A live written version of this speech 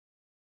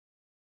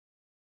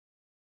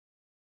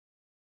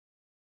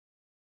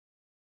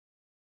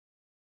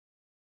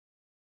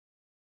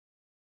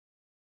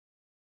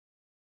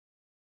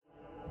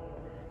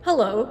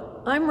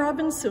Hello, I'm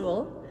Robin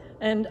Sewell,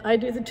 and I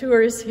do the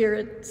tours here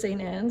at St.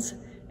 Anne's.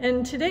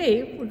 And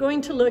today we're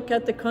going to look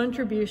at the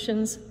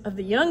contributions of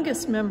the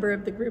youngest member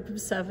of the group of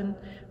 7,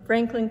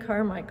 Franklin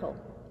Carmichael.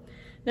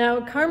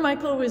 Now,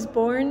 Carmichael was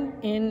born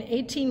in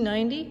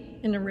 1890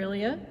 in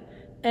Orillia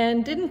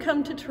and didn't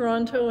come to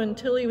Toronto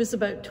until he was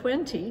about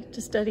 20 to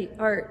study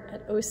art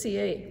at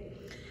OCA.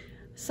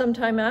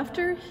 Sometime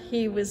after,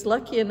 he was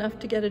lucky enough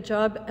to get a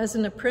job as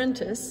an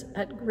apprentice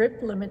at Grip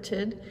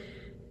Limited,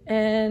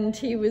 and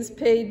he was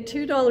paid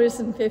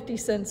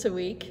 $2.50 a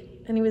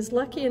week, and he was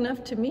lucky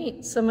enough to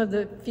meet some of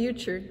the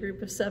future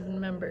group of 7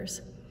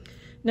 members.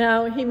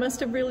 Now, he must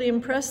have really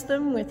impressed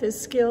them with his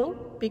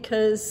skill,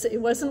 because it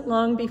wasn't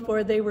long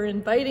before they were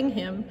inviting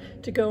him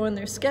to go on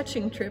their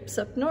sketching trips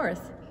up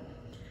north.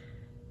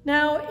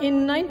 Now,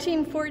 in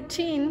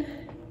 1914,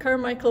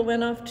 Carmichael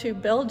went off to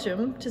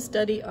Belgium to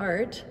study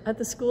art at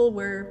the school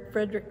where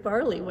Frederick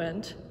Varley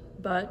went,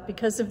 but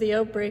because of the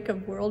outbreak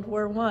of World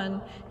War I,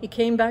 he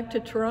came back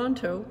to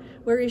Toronto,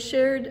 where he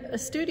shared a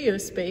studio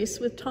space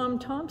with Tom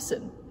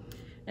Thompson.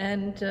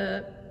 And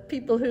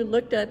people who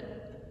looked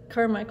at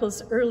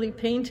Carmichael's early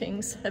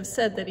paintings have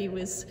said that he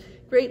was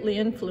greatly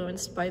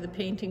influenced by the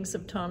paintings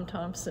of Tom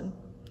Thompson.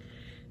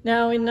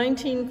 Now, in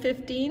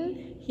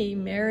 1915, he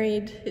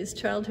married his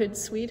childhood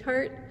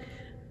sweetheart,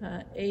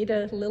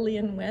 Ada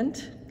Lillian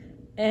Wendt,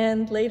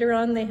 and later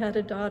on they had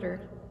a daughter.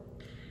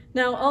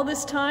 Now, all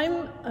this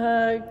time,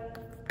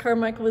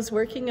 Carmichael was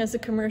working as a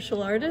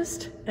commercial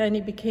artist, and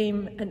he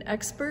became an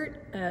expert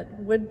at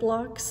wood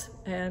blocks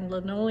and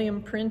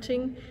linoleum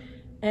printing.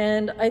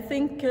 And I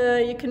think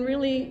you can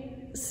really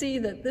see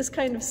that this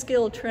kind of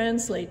skill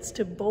translates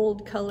to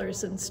bold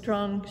colors and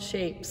strong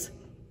shapes.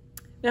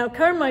 Now,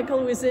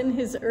 Carmichael was in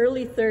his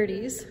early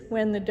 30s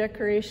when the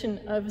decoration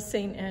of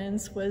St.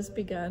 Anne's was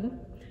begun,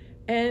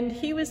 and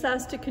he was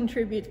asked to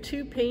contribute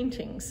 2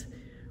 paintings.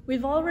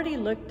 We've already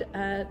looked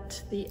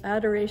at the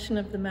Adoration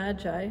of the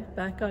Magi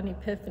back on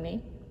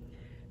Epiphany,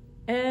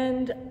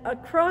 and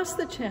across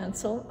the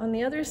chancel on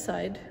the other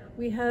side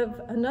we have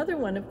another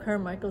one of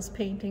Carmichael's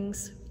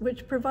paintings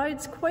which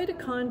provides quite a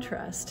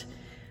contrast.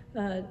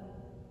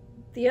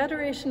 The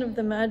Adoration of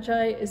the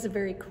Magi is a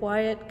very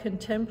quiet,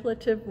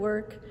 contemplative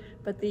work,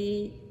 but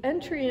the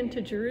entry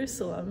into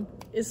Jerusalem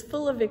is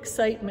full of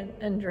excitement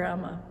and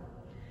drama.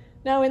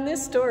 Now, in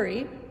this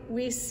story,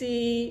 we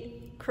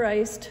see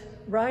Christ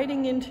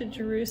riding into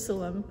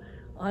Jerusalem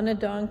on a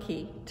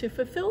donkey to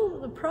fulfill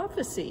the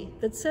prophecy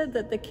that said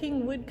that the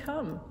king would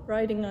come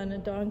riding on a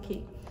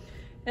donkey.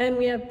 And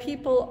we have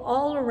people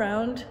all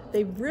around.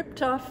 They've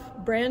ripped off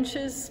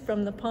branches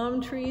from the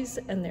palm trees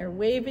and they're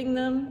waving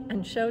them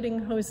and shouting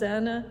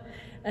Hosanna.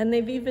 And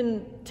they've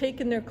even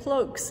taken their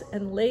cloaks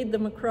and laid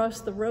them across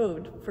the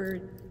road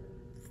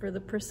for the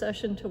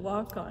procession to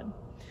walk on.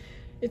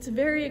 It's a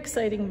very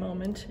exciting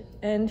moment,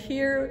 and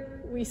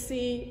here we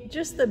see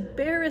just the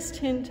barest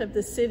hint of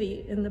the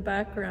city in the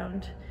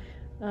background.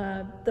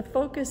 The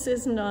focus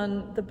isn't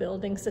on the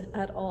buildings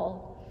at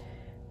all.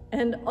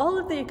 And all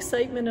of the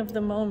excitement of the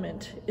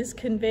moment is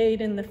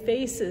conveyed in the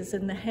faces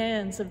and the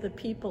hands of the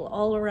people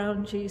all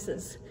around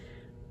Jesus.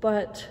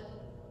 But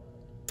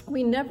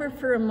we never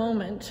for a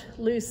moment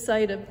lose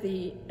sight of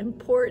the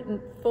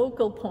important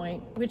focal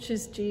point, which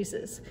is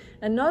Jesus.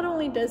 And not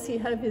only does he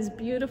have his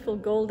beautiful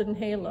golden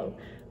halo,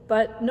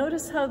 but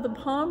notice how the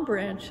palm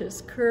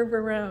branches curve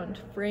around,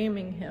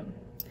 framing him.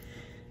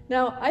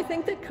 Now, I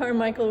think that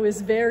Carmichael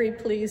was very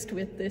pleased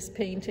with this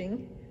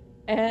painting,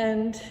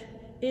 and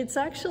it's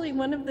actually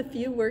one of the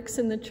few works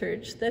in the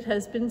church that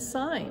has been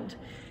signed.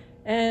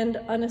 And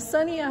on a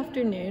sunny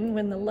afternoon,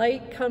 when the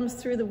light comes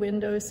through the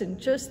windows in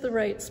just the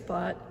right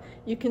spot,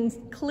 you can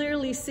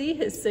clearly see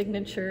his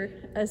signature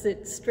as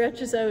it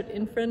stretches out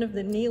in front of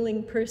the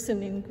kneeling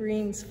person in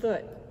green's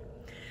foot.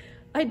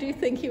 I do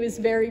think he was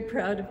very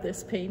proud of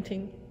this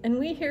painting, and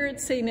we here at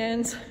St.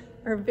 Anne's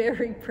are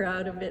very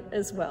proud of it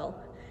as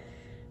well.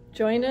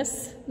 Join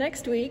us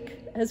next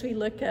week as we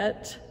look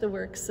at the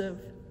works of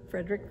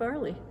Frederick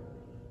Varley.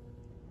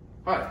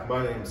 Hi,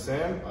 my name is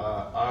Sam.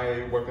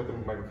 I work at the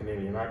McMichael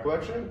Canadian Art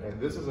Collection, and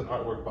this is an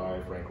artwork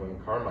by Franklin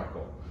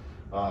Carmichael.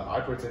 I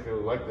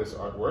particularly like this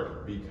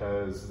artwork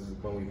because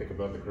when we think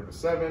about the group of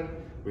 7,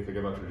 we think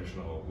about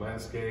traditional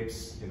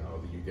landscapes. You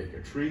know, you get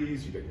your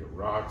trees, you get your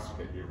rocks,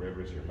 you get your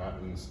rivers, your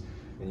mountains,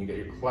 and you get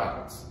your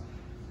clouds.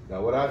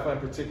 Now, what I find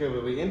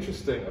particularly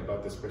interesting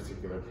about this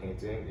particular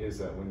painting is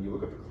that when you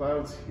look at the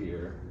clouds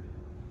here,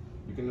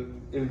 you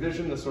can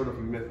envision a sort of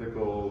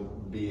mythical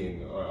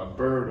being, or a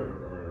bird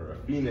or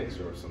a phoenix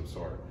or some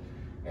sort.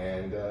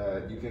 And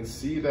you can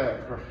see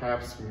that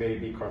perhaps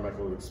maybe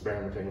Carmichael was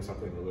experimenting with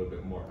something a little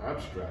bit more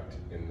abstract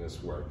in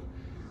this work.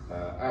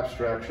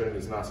 Abstraction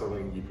is not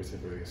something you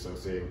particularly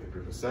associate with the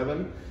group of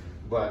 7,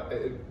 but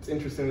it's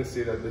interesting to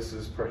see that this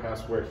is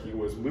perhaps where he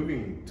was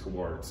moving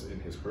towards in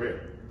his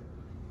career.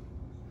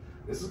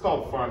 This is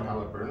called Farm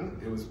Halliburton.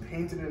 It was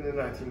painted in the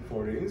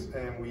 1940s,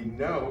 and we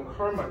know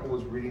Carmichael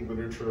was reading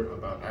literature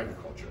about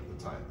agriculture at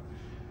the time.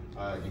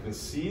 You can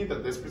see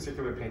that this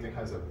particular painting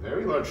has a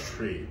very large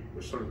tree,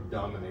 which sort of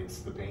dominates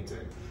the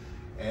painting.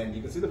 And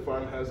you can see the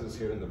farmhouses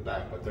here in the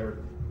back, but they're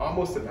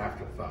almost an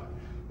afterthought.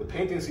 The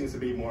painting seems to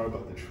be more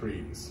about the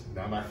trees.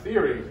 Now my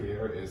theory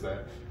here is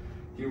that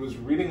he was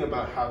reading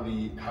about how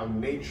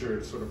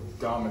nature sort of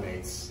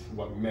dominates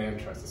what man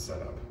tries to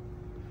set up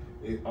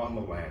on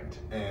the land.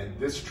 And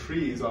this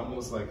tree is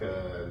almost like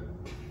a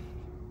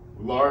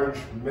large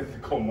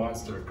mythical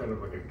monster, kind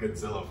of like a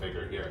Godzilla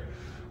figure here,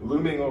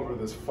 looming over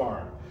this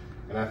farm.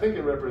 And I think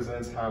it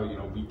represents how,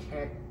 we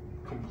can't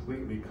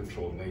completely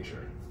control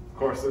nature. Of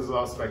course, this is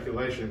all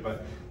speculation,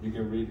 but you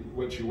can read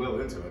what you will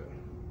into it.